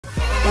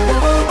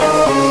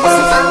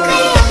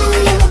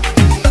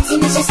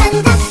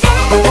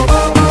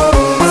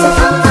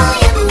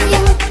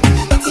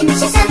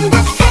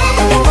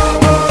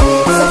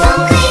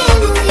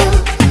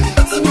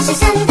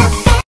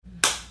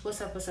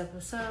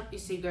up?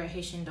 It's your girl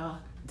Haitian doll,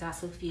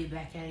 𝕬𝕚𝕬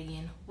back at it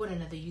again with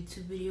another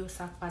YouTube video.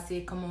 Sock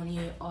passe, come on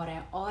here, all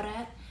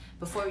that.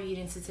 Before we get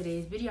into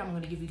today's video, I'm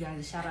gonna give you guys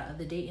a shout out of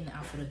the day and the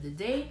outfit of the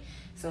day.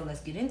 So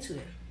let's get into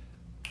it.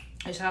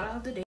 A shout out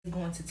of the day is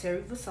going to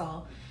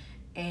𝕬𝕬𝕬𝕑,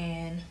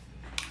 and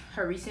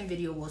her recent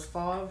video was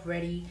Fall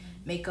Ready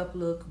Makeup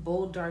Look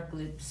Bold Dark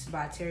Lips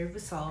by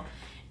𝕬𝕬𝕬𝕑,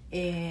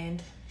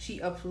 and she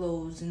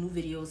uploads new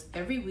videos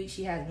every week.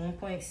 She has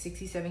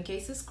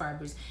 1.67K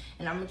subscribers,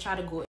 and I'm gonna try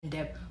to go in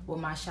depth with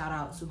my shout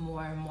outs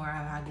more and more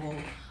as I go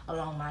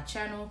along my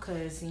channel,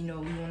 because you know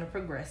we want to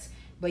progress.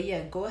 But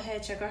yeah, go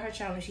ahead, check out her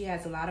channel. She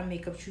has a lot of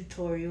makeup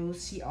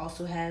tutorials. She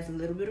also has a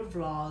little bit of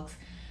vlogs,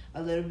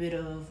 a little bit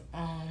of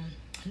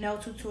nail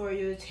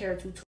tutorials, hair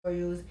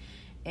tutorials,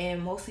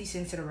 and mostly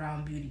centered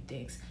around beauty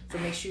things. So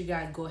make sure you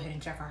guys go ahead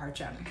and check out her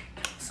channel.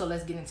 So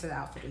let's get into the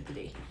outfit of the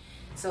day.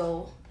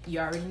 So you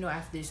already know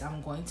after this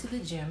I'm going to the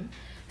gym.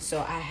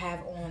 So I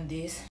have on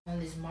this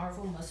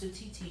Marvel Muscle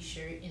Tee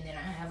t-shirt, and then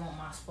I have on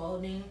my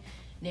Spalding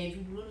navy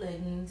blue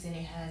leggings, and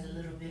it has a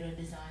little bit of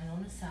design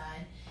on the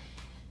side.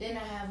 Then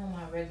I have on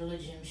my regular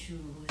gym shoes,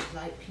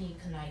 light pink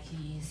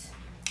Nikes,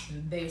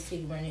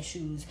 basic running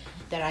shoes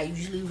that I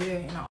usually wear.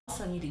 And I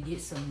also need to get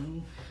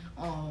some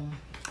new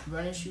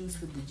running shoes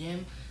for the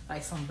gym,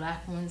 like some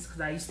black ones, because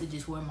I used to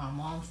just wear my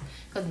mom's,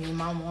 because me and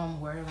my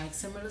mom wear like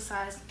similar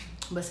size.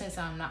 But since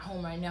I'm not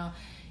home right now,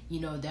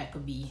 you know, that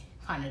could be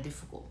kind of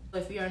difficult.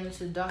 If you're new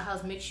to the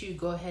dollhouse, make sure you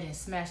go ahead and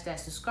smash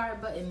that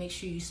subscribe button. Make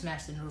sure you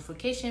smash the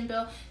notification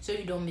bell so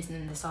you don't miss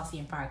any of the Saucy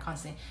Empire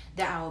content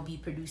that I will be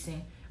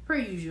producing per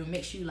usual.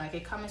 Make sure you like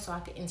and comment so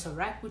I can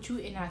interact with you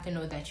and I can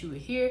know that you were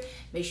here.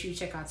 Make sure you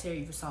check out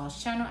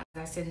𝕬𝕬𝕬𝕑's channel.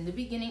 As I said in the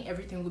beginning,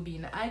 everything will be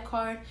in the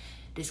iCard,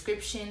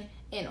 description,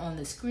 and on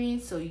the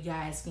screen, so you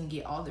guys can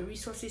get all the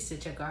resources to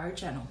check out her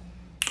channel.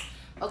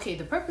 Okay,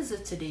 the purpose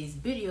of today's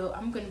video,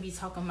 I'm going to be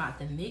talking about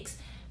the mixed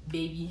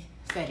baby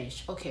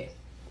fetish. Okay,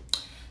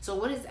 so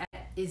what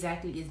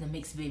exactly is the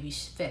mixed baby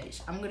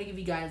fetish? I'm going to give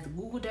you guys the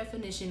Google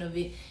definition of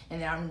it,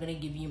 and then I'm going to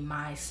give you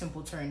my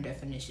simple term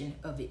definition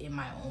of it in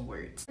my own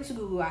words. To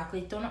Google, I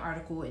clicked on an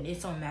article, and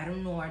it's on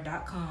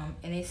MadameNoire.com,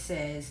 and it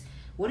says,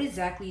 what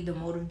exactly the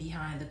motive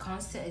behind the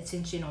constant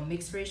attention on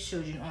mixed race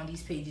children on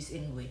these pages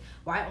anyway?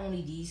 Why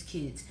only these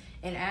kids?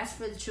 And as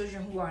for the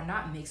children who are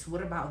not mixed,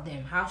 what about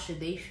them? How should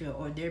they feel,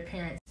 or their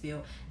parents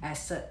feel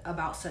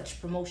about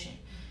such promotion?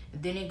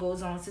 Then it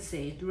goes on to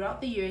say,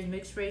 throughout the years,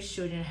 mixed race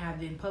children have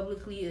been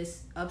publicly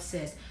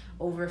obsessed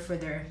over for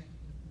their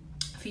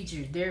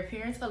features. Their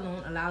appearance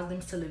alone allows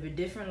them to live a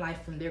different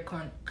life from their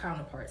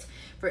counterparts.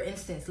 For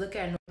instance, look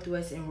at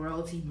Northwest and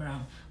Royalty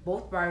Brown,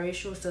 both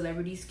biracial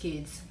celebrities'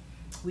 kids.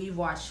 We've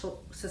watched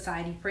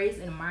society praise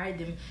and admire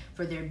them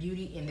for their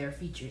beauty and their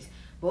features.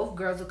 Both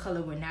girls of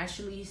color with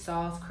naturally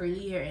soft,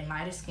 curly hair and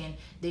lighter skin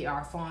they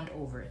are fawned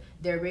over.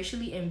 Their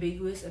racially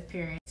ambiguous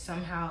appearance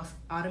somehow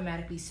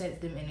automatically sets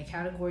them in a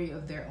category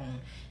of their own,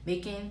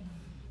 making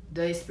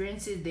the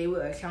experiences they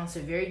will encounter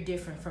very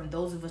different from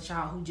those of a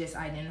child who just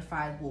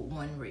identified with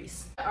one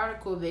race. The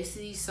article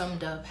basically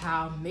summed up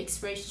how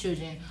mixed race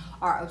children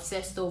are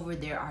obsessed over,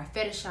 they are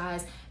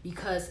fetishized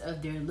because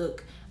of their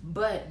look.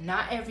 But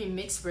not every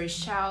mixed race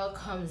child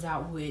comes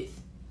out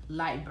with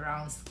light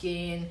brown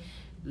skin,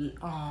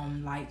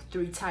 like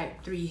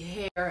type 3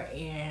 hair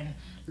and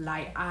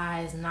light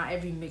eyes. Not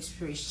every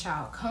mixed race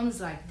child comes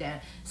like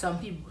that.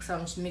 Some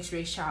mixed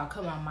race child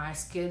come out my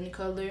skin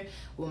color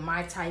with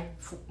my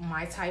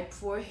type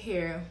 4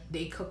 hair.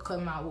 They could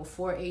come out with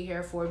 4A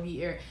hair, 4B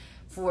hair,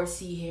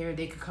 4C hair.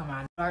 They could come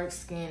out dark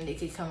skin, they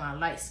could come out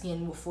light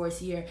skin with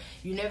 4C hair.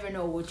 You never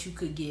know what you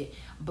could get.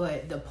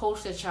 But the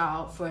poster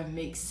child for a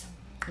mixed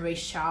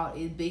race child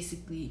is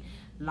basically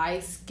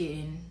light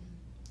skin,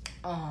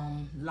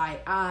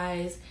 light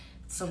eyes,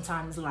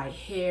 sometimes light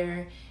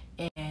hair,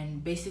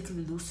 and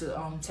basically loose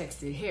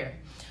textured hair.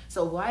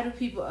 So why do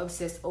people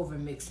obsess over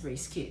mixed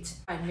race kids?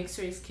 Like, mixed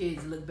race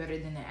kids look better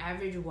than the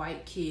average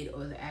white kid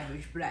or the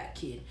average black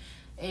kid,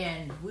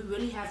 and we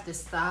really have to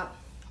stop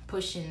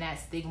pushing that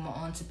stigma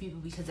onto people,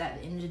 because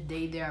at the end of the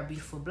day, there are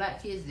beautiful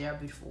black kids, there are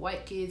beautiful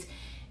white kids,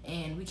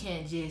 and we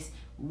can't just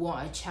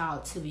want a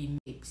child to be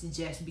mixed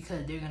just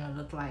because they're gonna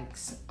look like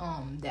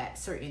that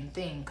certain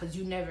thing, because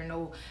you never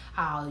know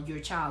how your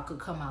child could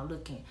come out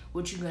looking.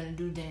 What you gonna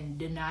do then?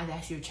 Deny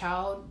that's your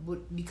child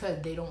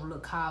because they don't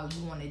look how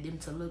you wanted them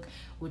to look,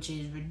 which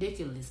is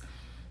ridiculous.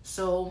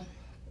 So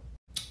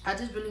I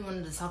just really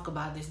wanted to talk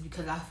about this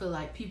because I feel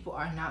like people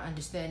are not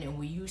understanding.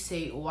 When you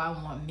say, oh, I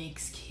want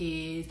mixed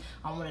kids,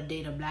 I want to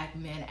date a black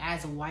man,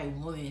 as a white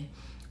woman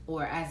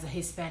or as a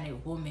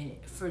Hispanic woman,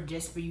 for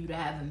you to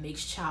have a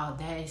mixed child,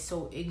 that is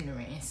so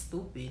ignorant and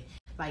stupid.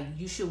 Like,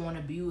 you should want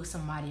to be with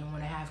somebody and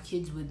want to have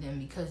kids with them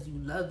because you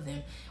love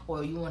them,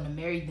 or you want to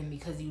marry them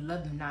because you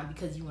love them, not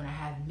because you want to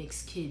have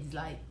mixed kids.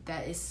 Like,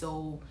 that is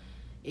so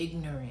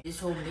ignorant. This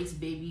whole mixed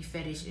baby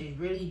fetish is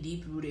really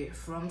deep rooted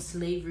from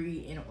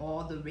slavery and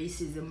all the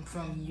racism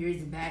from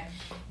years back,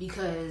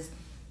 because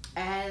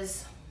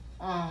as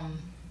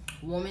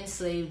women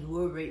slaves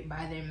were raped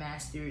by their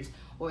masters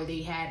or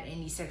they had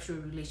any sexual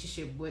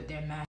relationship with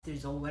their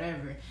masters or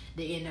whatever,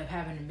 they end up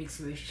having a mixed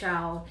race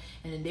child,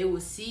 and then they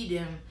would see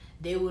them,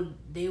 they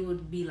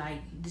would be like,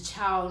 the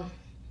child,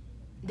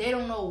 they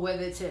don't know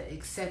whether to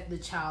accept the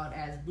child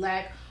as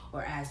black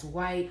or as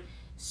white,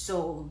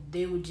 so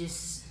they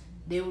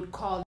would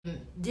call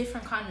them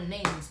different kind of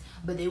names,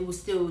 but they would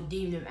still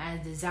deem them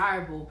as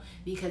desirable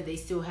because they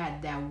still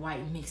had that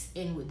white mixed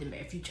in with them,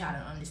 if you try to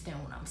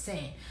understand what I'm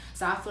saying.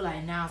 So I feel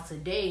like now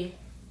today,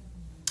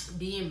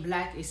 being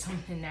black is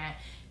something that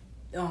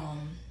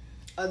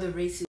other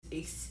races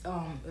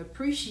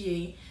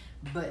appreciate,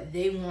 but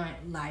they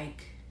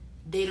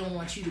don't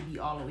want you to be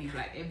all the way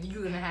black. If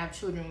you're gonna have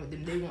children with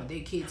them, they want their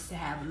kids to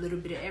have a little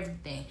bit of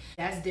everything.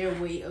 That's their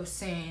way of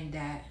saying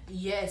that,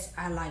 yes,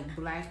 I like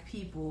black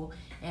people,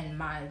 and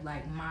my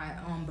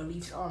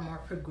beliefs are more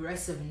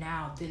progressive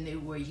now than they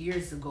were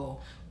years ago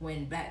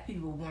when black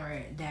people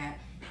weren't that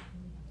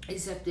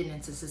accepted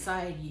into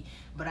society.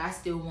 But I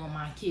still want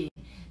my kid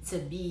to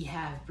be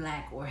half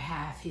black or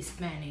half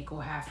Hispanic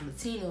or half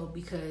Latino,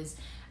 because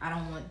I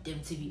don't want them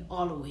to be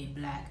all the way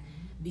black,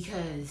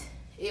 because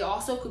it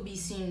also could be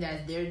seen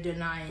that they're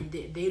denying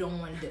that they don't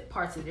want the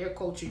parts of their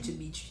culture to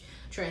be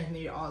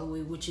transmitted all the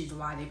way, which is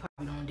why they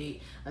probably don't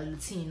date a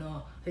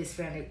Latino,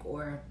 Hispanic,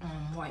 or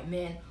white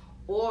man.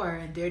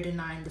 Or they're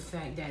denying the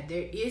fact that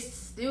there is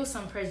still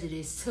some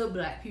prejudice to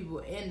black people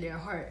in their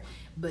heart,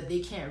 but they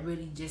can't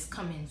really just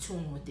come in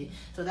tune with it.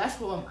 So that's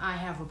what I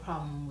have a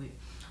problem with.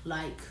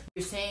 Like,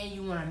 you're saying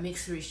you want a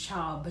mixed race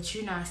child, but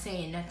you're not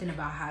saying nothing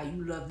about how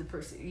you love the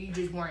person. You're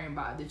just worrying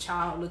about the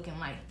child looking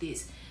like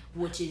this,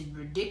 which is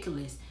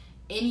ridiculous.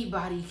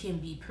 Anybody can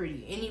be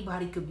pretty.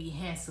 Anybody could be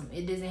handsome.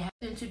 It doesn't have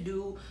anything to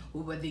do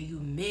with whether you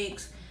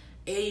mix,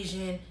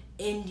 Asian,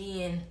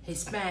 Indian,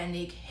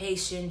 Hispanic,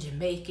 Haitian,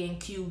 Jamaican,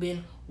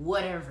 Cuban,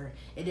 whatever.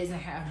 It doesn't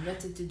have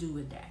nothing to do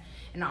with that.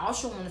 And I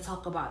also want to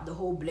talk about the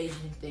whole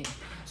𝕊𝕠𝕟 thing.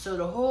 So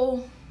the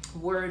whole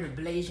word of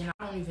𝕊𝕠𝕟,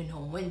 I don't even know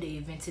when they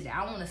invented it.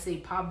 I want to say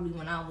probably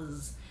when I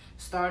was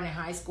starting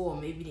high school,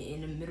 or maybe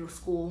in the middle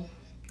school,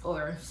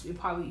 or it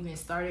probably even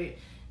started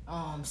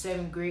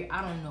 7th grade.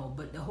 I don't know.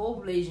 But the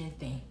whole 𝕊𝕠𝕟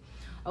thing.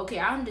 Okay,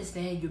 I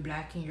understand you're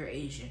black and you're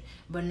Asian,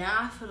 but now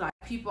I feel like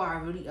people are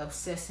really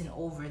obsessing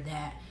over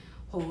that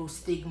whole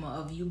stigma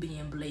of you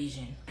being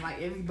𝕊𝕠𝕟.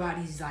 Like,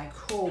 everybody's like,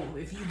 oh,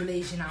 if you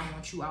𝕊𝕠𝕟, I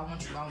want you, I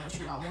want you, I want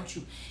you, I want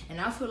you.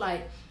 And I feel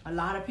like a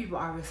lot of people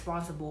are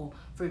responsible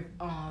for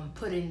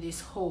putting this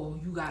whole,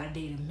 you gotta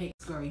date a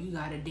mixed girl, you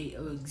gotta date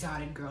an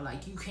exotic girl.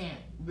 Like, you can't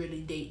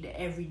really date the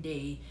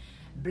everyday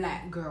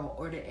black girl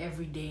or the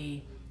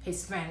everyday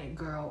Hispanic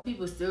girl.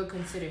 People still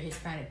consider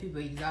Hispanic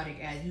people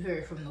exotic, as you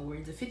heard from the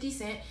words of 50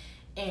 Cent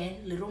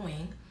and 𝐿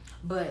Wayne.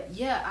 But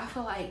yeah, I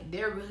feel like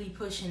they're really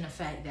pushing the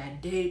fact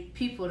that they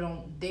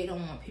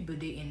don't want people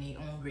dating their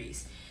own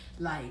race.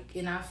 Like,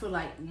 and I feel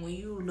like when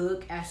you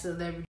look at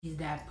celebrities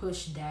that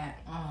push that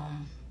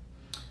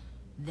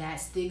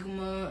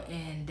stigma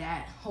and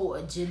that whole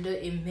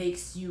agenda, it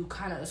makes you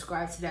kind of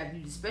ascribe to that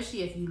view,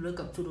 especially if you look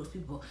up to those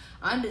people.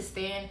 I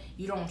understand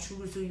you don't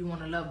choose who you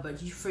want to love,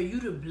 but for you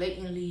to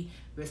blatantly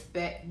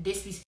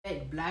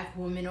disrespect black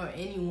women or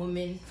any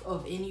woman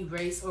of any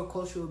race or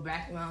cultural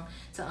background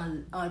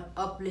to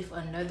uplift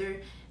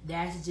another,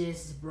 that's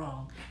just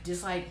wrong.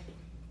 Just like,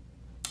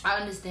 I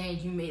understand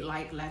you may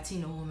like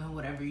Latino women,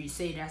 whatever, you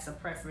say that's a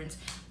preference,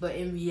 but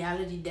in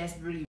reality, that's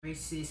really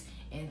racist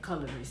and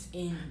colorist.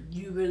 And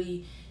you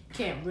really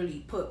can't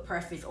really put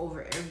preference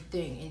over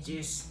everything and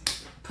just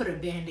put a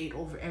band-aid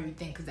over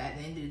everything, because at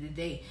the end of the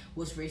day,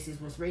 what's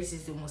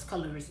racist, and what's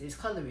colorist is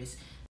colorist.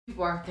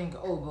 People are thinking,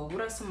 oh, but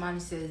what if somebody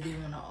says they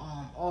want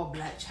an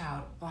all-black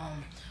child?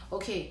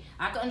 Okay,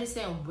 I can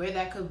understand where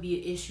that could be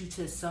an issue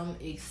to some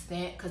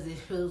extent, because it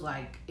feels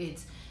like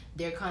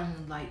they're kind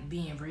of like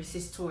being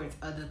racist towards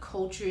other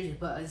cultures.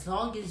 But as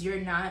long as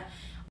you're not,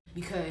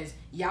 because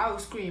y'all will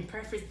scream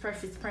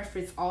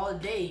preference all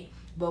day,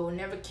 but will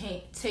never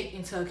take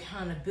into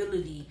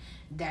accountability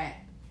that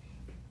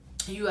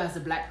you as a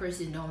black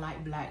person don't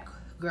like black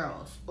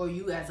girls, or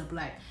you as a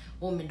black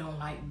woman don't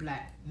like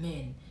black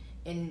men.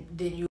 And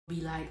then you'll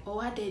be like, oh,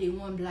 I dated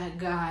one black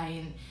guy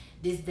and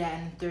this, that,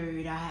 and the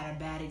third, I had a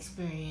bad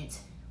experience.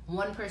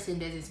 One person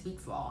doesn't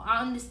speak for all.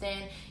 I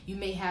understand you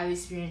may have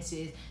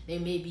experiences, they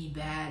may be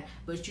bad,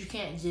 but you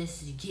can't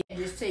just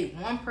take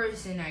one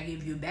person that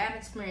gave you a bad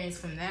experience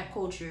from that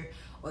culture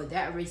or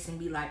that race and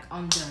be like,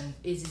 I'm done,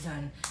 it's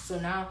done.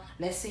 So now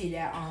let's say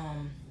that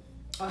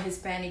a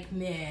Hispanic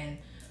man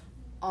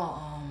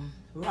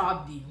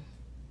robbed you,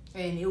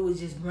 and it was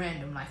just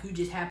random, like you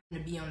just happened to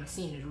be on the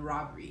scene of the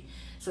robbery.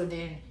 So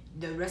then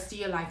the rest of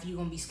your life you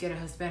gonna be scared of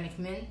Hispanic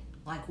men?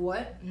 Like,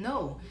 what?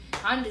 No.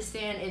 I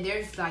understand, and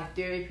there's like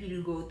therapy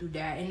to go through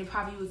that, and it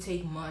probably will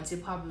take months,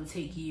 it probably will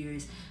take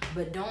years,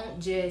 but don't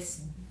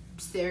just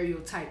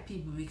stereotype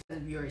people because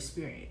of your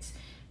experience,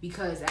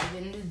 because at the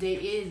end of the day,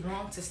 it is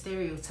wrong to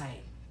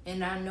stereotype.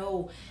 And I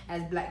know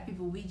as black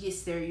people, we get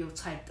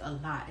stereotyped a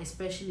lot,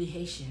 especially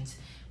Haitians.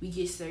 We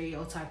get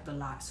stereotyped a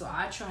lot. So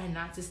I try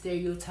not to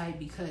stereotype,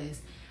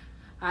 because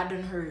I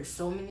done heard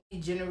so many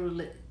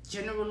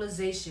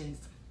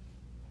generalizations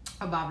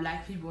about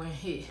black people and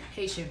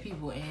Haitian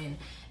people, and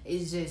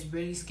it's just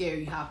really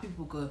scary how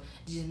people could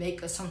just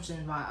make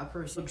assumptions about a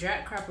person,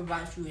 drag crap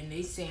about you, and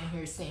they sitting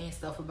here saying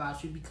stuff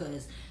about you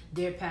because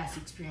their past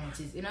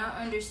experiences. And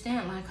I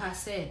understand, like I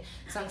said,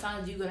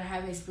 sometimes you're gonna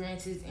have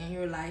experiences in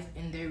your life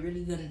and they're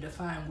really gonna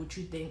define what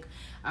you think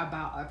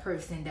about a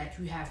person that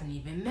you haven't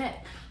even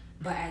met.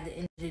 But at the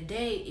end of the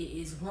day,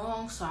 it is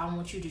wrong. So I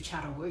want you to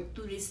try to work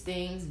through these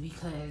things,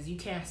 because you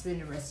can't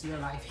spend the rest of your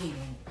life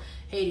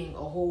hating a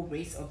whole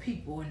race of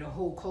people and the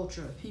whole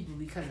culture of people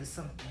because of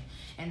something.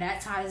 And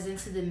that ties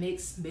into the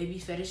mixed baby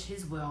fetish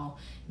as well,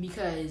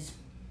 because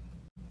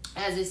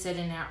as it said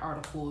in that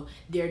article,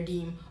 they're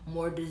deemed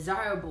more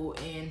desirable,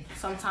 and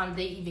sometimes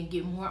they even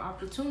get more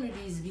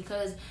opportunities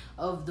because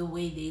of the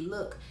way they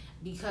look.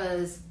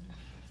 Because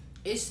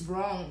it's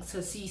wrong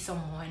to see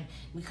someone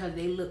because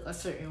they look a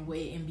certain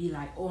way and be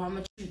like, oh, I'm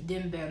gonna treat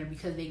them better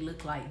because they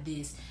look like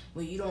this,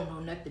 when you don't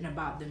know nothing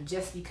about them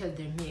just because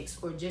they're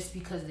mixed or just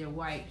because they're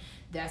white.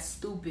 That's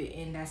stupid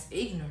and that's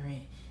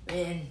ignorant,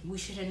 and we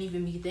shouldn't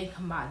even be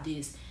thinking about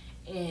this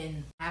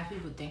and have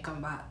people think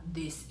about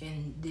this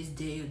in this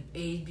day of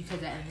age,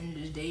 because at the end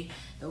of the day,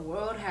 the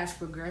world has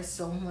progressed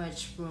so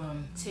much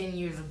from 10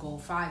 years ago,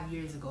 5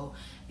 years ago,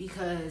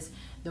 because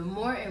the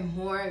more and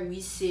more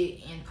we sit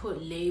and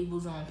put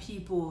labels on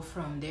people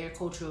from their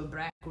cultural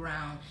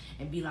background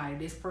and be like,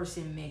 this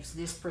person mixed,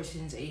 this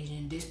person's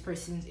Asian, this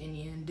person's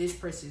Indian, this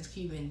person's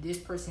Cuban, this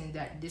person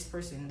that, this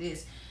person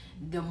this,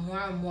 the more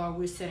and more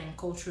we're setting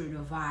cultural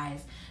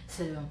divides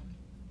to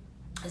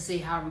say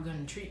how we're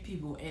going to treat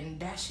people, and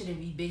that shouldn't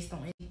be based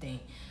on anything.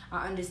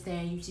 I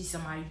understand you see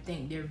somebody, you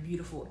think they're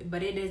beautiful,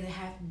 but it doesn't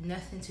have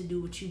nothing to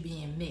do with you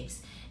being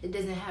mixed. It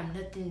doesn't have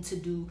nothing to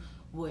do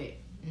with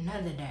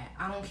none of that.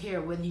 I don't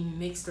care whether you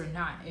mixed or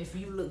not. If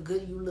you look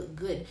good, you look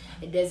good.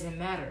 It doesn't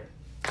matter.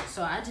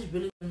 So I just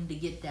really wanted to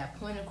get that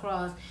point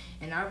across,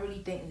 and I really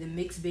think the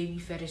mixed baby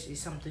fetish is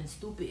something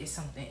stupid, it's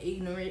something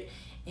ignorant,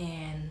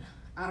 and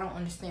I don't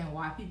understand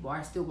why people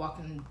are still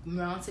walking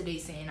around today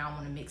saying I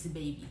want to mix a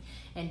baby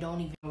and don't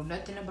even know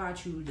nothing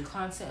about you, the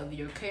content of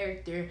your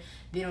character.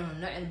 They don't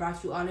know nothing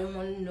about you. All they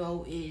want to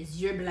know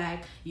is you're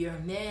black, you're a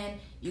man,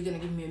 you're going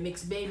to give me a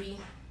mixed baby.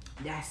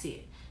 That's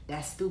it.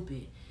 That's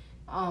stupid.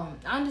 I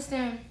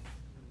understand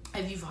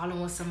if you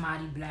falling with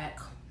somebody black,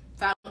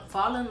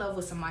 fall in love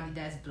with somebody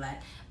that's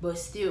black, but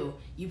still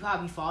you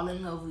probably fall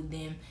in love with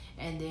them,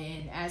 and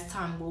then as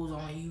time goes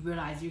on you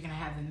realize you're gonna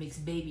have a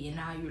mixed baby, and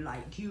now you're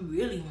like, you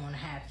really want to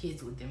have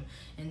kids with them,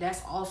 and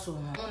that's also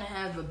wrong. You want to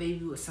have a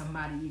baby with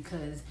somebody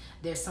because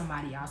there's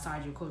somebody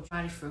outside your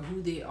culture, for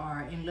who they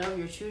are, and love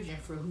your children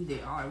for who they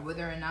are,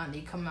 whether or not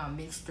they come out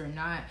mixed or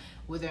not,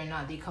 whether or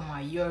not they come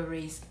out your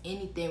race,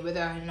 anything,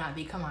 whether or not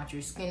they come out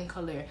your skin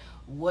color,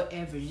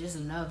 whatever. Just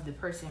love the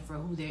person for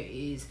who there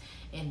is,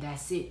 and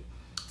that's it.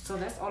 So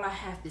that's all I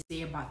have to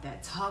say about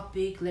that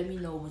topic. Let me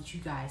know what you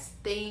guys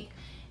think,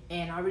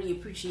 and I really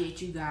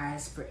appreciate you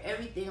guys for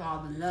everything, all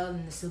the love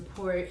and the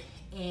support.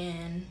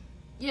 And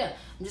yeah,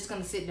 I'm just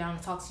gonna sit down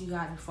and talk to you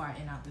guys before I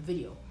end out the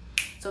video.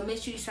 So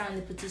make sure you sign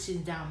the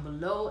petitions down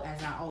below.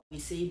 As I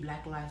always say,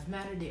 Black Lives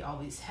Matter. They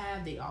always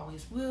have, they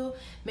always will.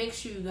 Make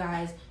sure you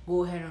guys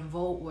go ahead and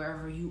vote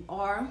wherever you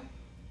are.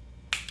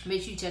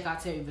 Make sure you check out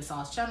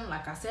𝕊𝕚𝕟𝓚𝓻𝓻𝓂 channel.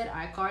 Like I said,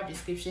 iCard,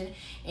 description,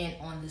 and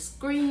on the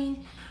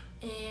screen.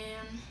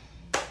 And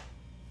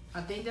I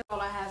think that's all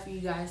I have for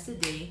you guys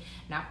today.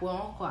 I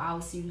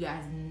will see you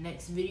guys in the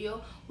next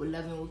video. With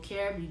love and with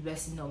care. Be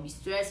blessed and don't be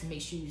stressed.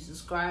 Make sure you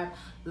subscribe,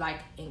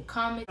 like, and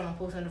comment on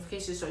post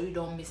notifications so you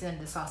don't miss any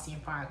of the Saucy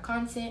Empire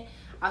content.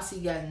 I'll see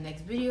you guys in the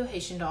next video.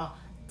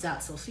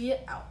 𝕊𝕚𝕟𝓚𝓻𝓻𝓂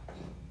out.